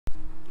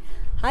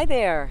Hi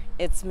there,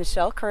 it's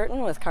Michelle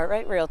Curtin with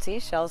Cartwright Realty,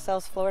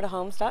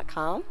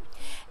 ShellSellsFloridaHomes.com,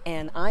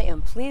 and I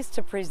am pleased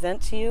to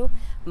present to you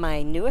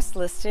my newest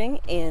listing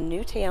in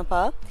New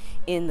Tampa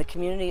in the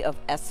community of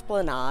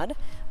Esplanade,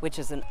 which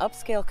is an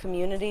upscale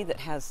community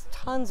that has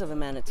tons of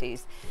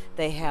amenities.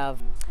 They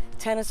have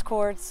tennis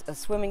courts, a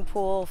swimming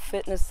pool,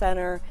 fitness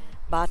center,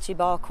 bocce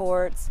ball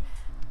courts,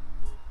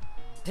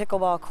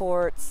 pickleball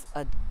courts,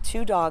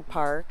 2 dog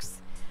parks,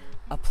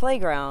 a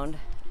playground,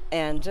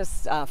 and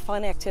just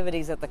fun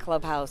activities at the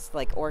clubhouse,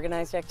 like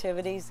organized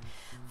activities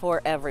for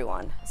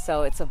everyone.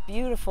 So it's a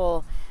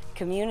beautiful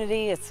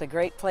community. It's a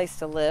great place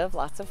to live,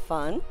 lots of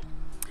fun.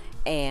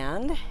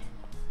 And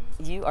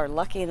you are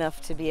lucky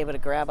enough to be able to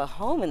grab a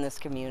home in this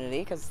community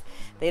because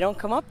they don't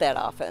come up that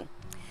often.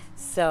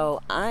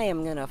 So I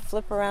am gonna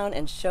flip around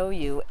and show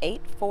you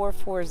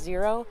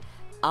 8440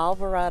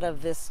 Alberata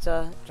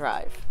Vista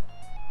Drive.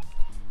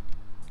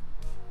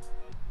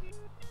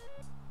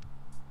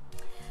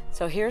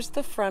 So here's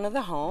the front of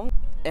the home.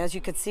 As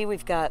you can see,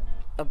 we've got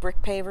a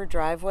brick paver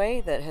driveway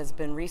that has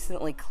been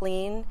recently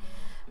cleaned,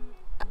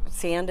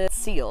 sanded,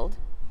 sealed,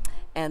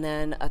 and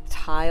then a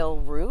tile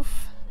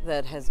roof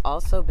that has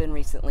also been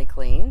recently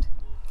cleaned,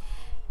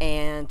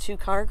 and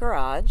 2-car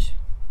garage.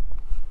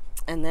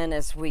 And then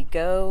as we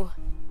go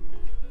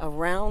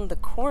around the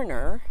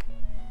corner,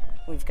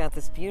 we've got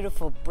this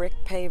beautiful brick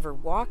paver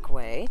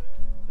walkway,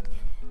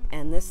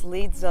 and this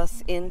leads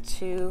us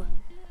into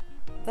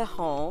the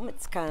home.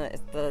 It's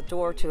the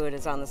door to it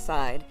is on the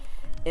side.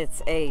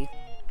 It's a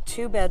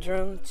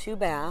 2-bedroom,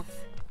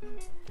 2-bath,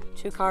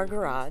 2-car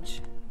garage,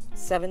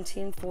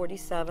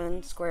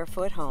 1747 square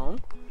foot home.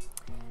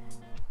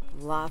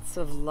 Lots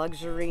of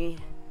luxury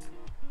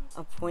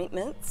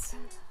appointments,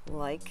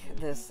 like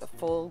this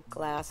full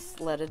glass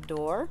leaded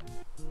door.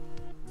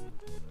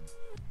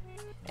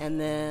 And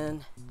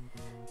then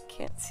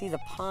can't see the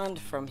pond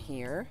from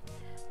here,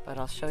 but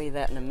I'll show you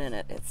that in a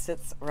minute. It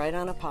sits right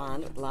on a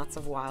pond with lots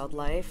of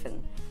wildlife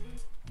and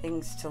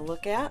things to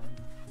look at.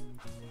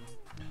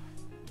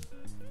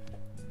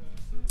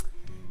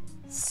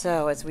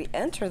 So as we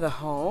enter the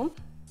home,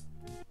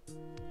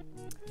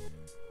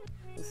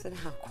 listen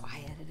how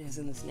quiet it is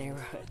in this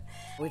neighborhood.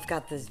 We've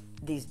got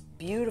these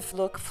beautiful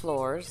look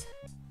floors,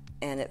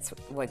 and it's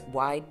like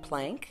wide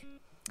plank.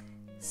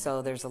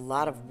 So there's a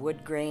lot of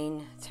wood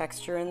grain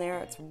texture in there.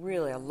 It's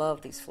really, I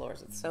love these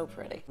floors. It's so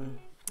pretty.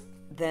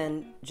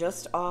 Then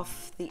just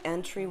off the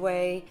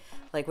entryway,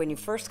 like when you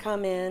first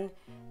come in,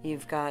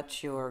 you've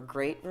got your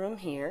great room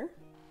here.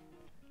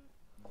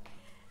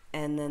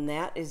 And then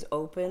that is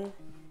open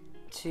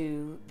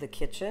to the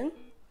kitchen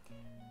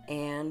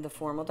and the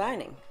formal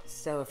dining.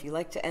 So if you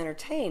like to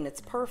entertain,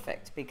 it's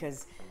perfect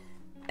because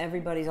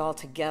everybody's all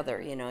together.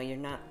 You know, you're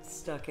not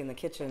stuck in the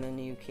kitchen and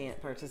you can't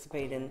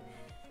participate in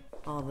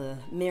all the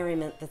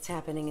merriment that's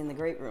happening in the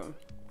great room.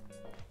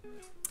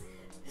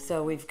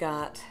 So we've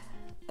got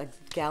a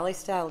galley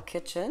style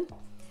kitchen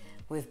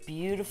with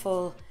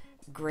beautiful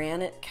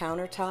granite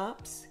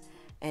countertops,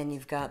 and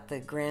you've got the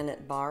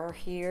granite bar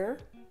here,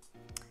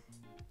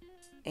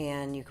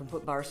 and you can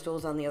put bar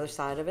stools on the other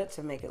side of it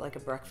to make it like a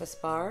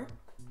breakfast bar.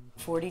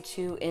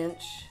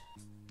 42-inch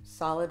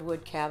solid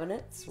wood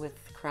cabinets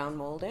with crown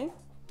molding.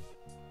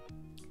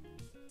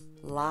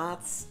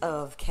 Lots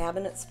of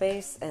cabinet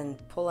space and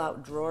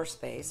pull-out drawer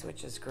space,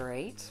 which is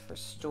great for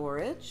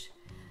storage.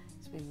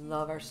 So we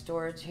love our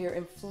storage here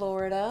in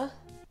Florida.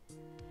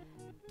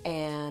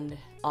 And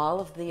all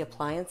of the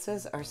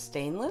appliances are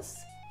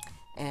stainless.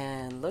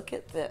 And look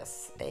at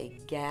this, a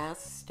gas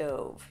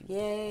stove.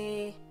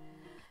 Yay!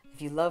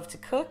 If you love to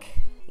cook,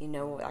 you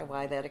know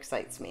why that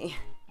excites me.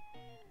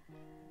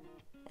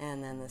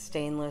 And then the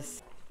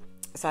stainless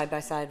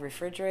side-by-side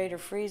refrigerator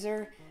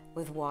freezer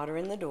with water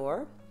in the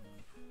door.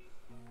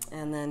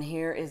 And then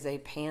here is a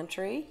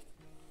pantry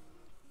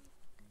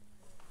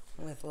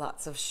with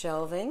lots of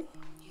shelving.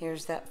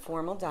 Here's that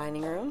formal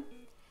dining room,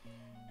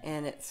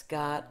 and it's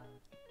got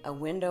a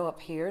window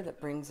up here that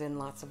brings in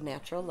lots of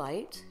natural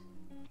light.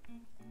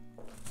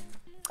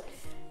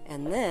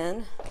 And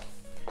then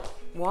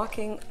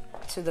walking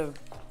to the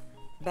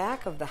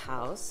back of the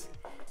house,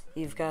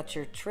 you've got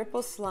your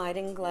triple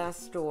sliding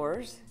glass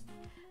doors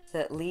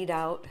that lead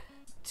out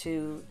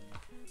to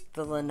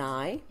the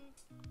lanai.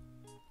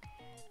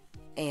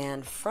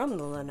 And from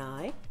the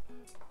lanai,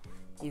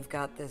 you've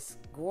got this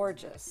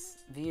gorgeous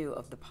view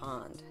of the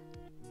pond.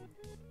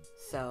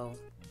 So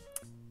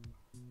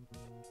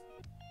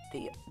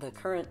the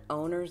current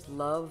owners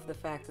love the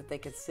fact that they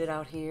could sit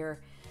out here,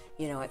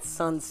 you know, at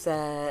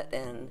sunset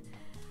and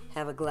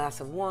have a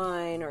glass of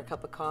wine or a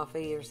cup of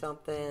coffee or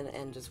something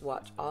and just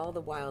watch all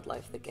the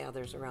wildlife that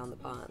gathers around the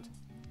pond.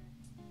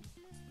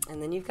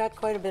 And then you've got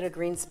quite a bit of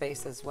green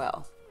space as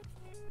well.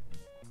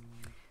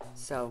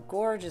 So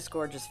gorgeous,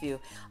 gorgeous view.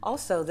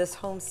 Also, this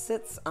home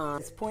sits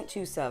on, it's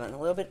 0.27, a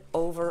little bit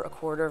over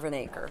 1/4 of an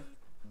acre.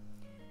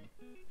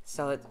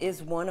 So it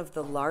is one of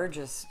the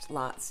largest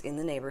lots in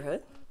the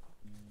neighborhood.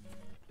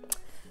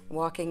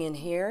 Walking in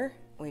here,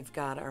 we've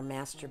got our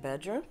master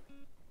bedroom.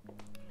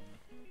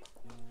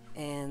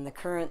 And the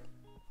current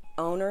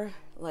owner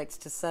likes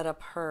to set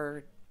up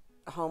her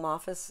home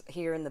office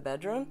here in the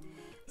bedroom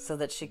so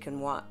that she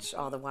can watch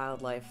all the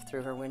wildlife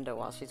through her window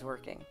while she's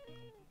working.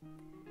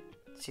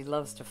 She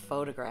loves to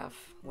photograph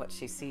what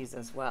she sees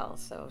as well,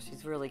 so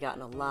she's really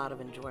gotten a lot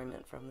of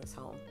enjoyment from this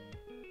home.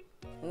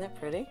 Isn't that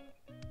pretty?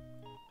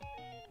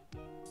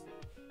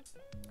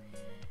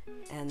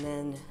 And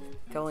then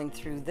going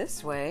through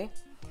this way,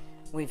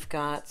 we've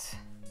got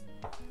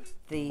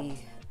the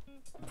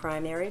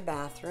primary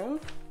bathroom,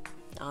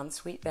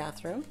 ensuite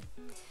bathroom.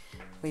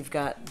 We've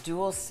got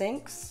dual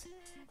sinks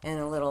and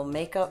a little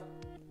makeup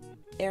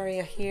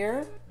area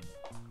here.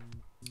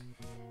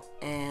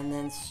 And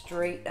then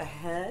straight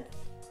ahead,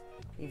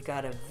 you've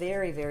got a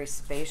very, very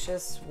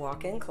spacious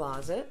walk-in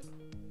closet.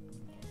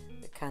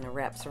 It kind of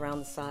wraps around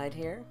the side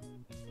here.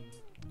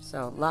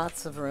 So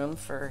lots of room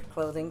for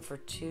clothing for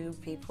 2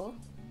 people.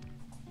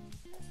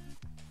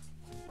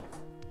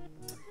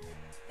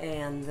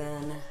 And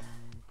then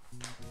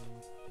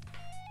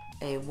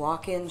a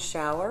walk-in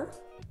shower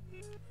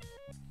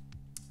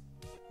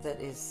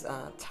that is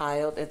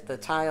tiled. The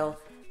tile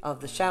of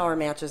the shower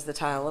matches the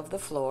tile of the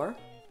floor.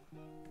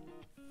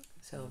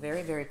 So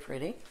very, very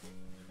pretty.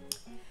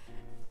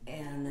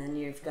 And then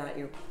you've got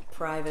your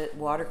private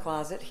water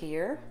closet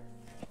here,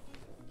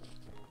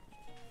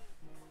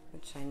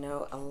 which I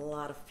know a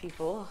lot of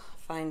people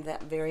find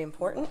that very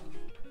important.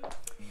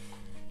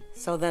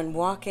 So then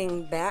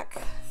walking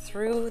back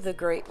through the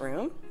great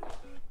room,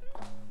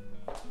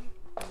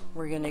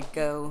 we're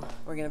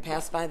gonna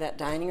pass by that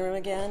dining room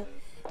again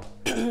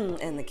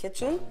and the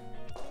kitchen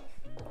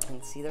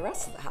and see the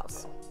rest of the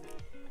house.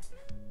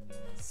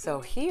 So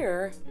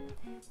here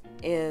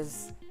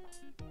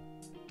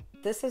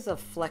this is a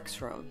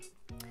flex room.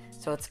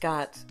 So it's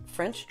got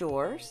French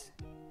doors,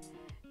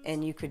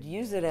 and you could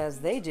use it as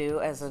they do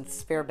as a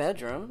spare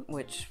bedroom,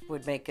 which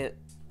would make it,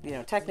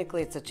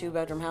 technically it's a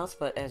 2-bedroom house,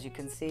 but as you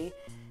can see,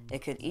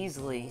 it could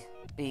easily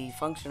be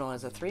functional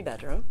as a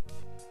 3-bedroom.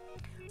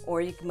 Or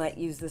you might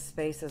use this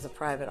space as a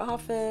private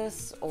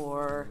office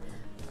or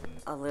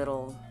a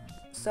little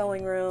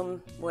sewing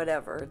room,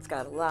 whatever. It's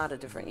got a lot of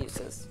different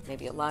uses,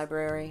 maybe a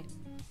library.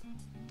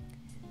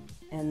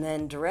 And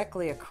then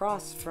directly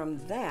across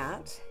from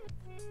that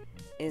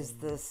is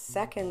the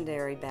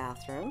secondary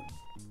bathroom.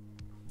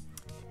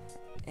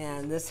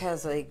 And this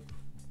has a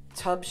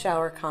tub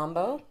shower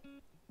combo,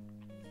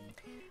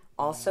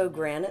 also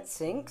granite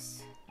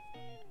sinks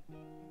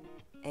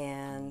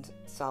and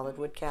solid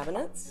wood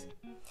cabinets.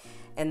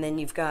 And then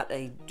you've got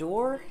a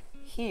door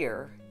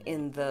here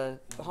in the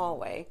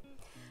hallway.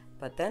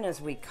 But then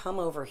as we come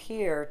over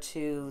here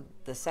to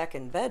the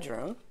second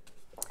bedroom,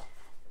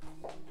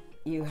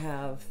 you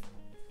have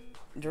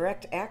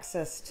direct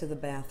access to the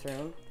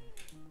bathroom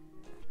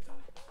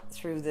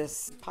through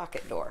this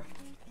pocket door.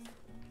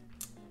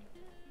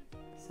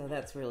 So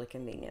that's really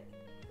convenient.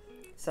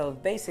 So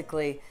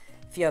basically,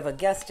 if you have a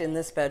guest in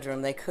this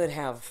bedroom, they could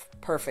have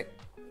perfect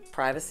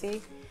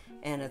privacy,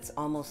 and it's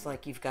almost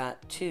like you've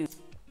got 2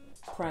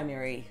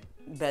 primary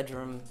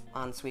bedroom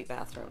ensuite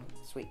bathroom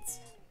suites.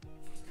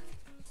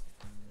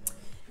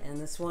 And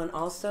this one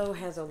also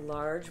has a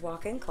large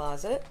walk-in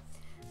closet.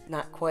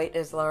 Not quite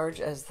as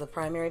large as the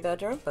primary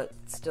bedroom, but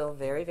still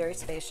very, very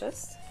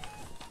spacious.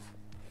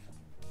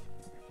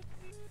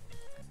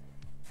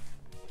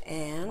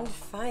 And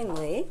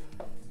finally,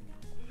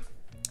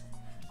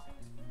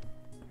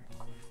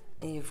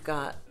 you've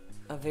got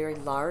a very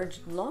large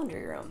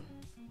laundry room.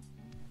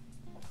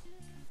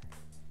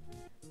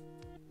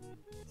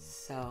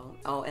 So,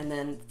 and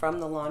then from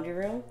the laundry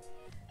room,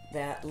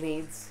 that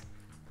leads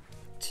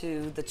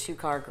to the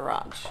 2-car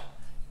garage.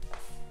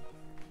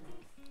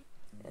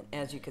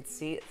 As you can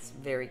see, it's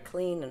very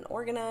clean and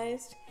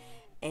organized,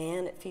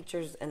 and it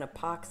features an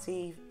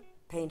epoxy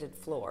painted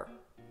floor.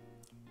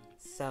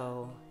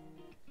 So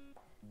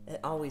it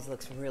always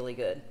looks really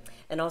good.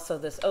 And also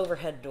this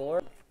overhead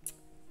door,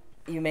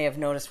 you may have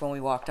noticed when we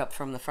walked up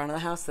from the front of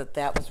the house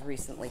that was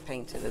recently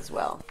painted as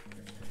well.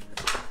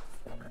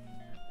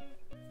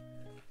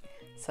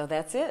 So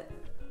that's it.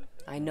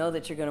 I know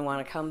that you're going to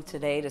want to come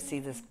today to see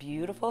this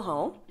beautiful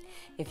home.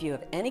 If you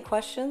have any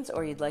questions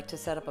or you'd like to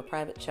set up a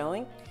private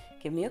showing,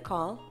 give me a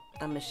call.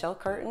 I'm Michelle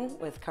Curtin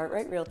with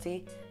Cartwright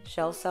Realty,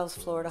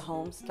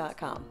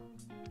 ShellSellsFloridaHomes.com.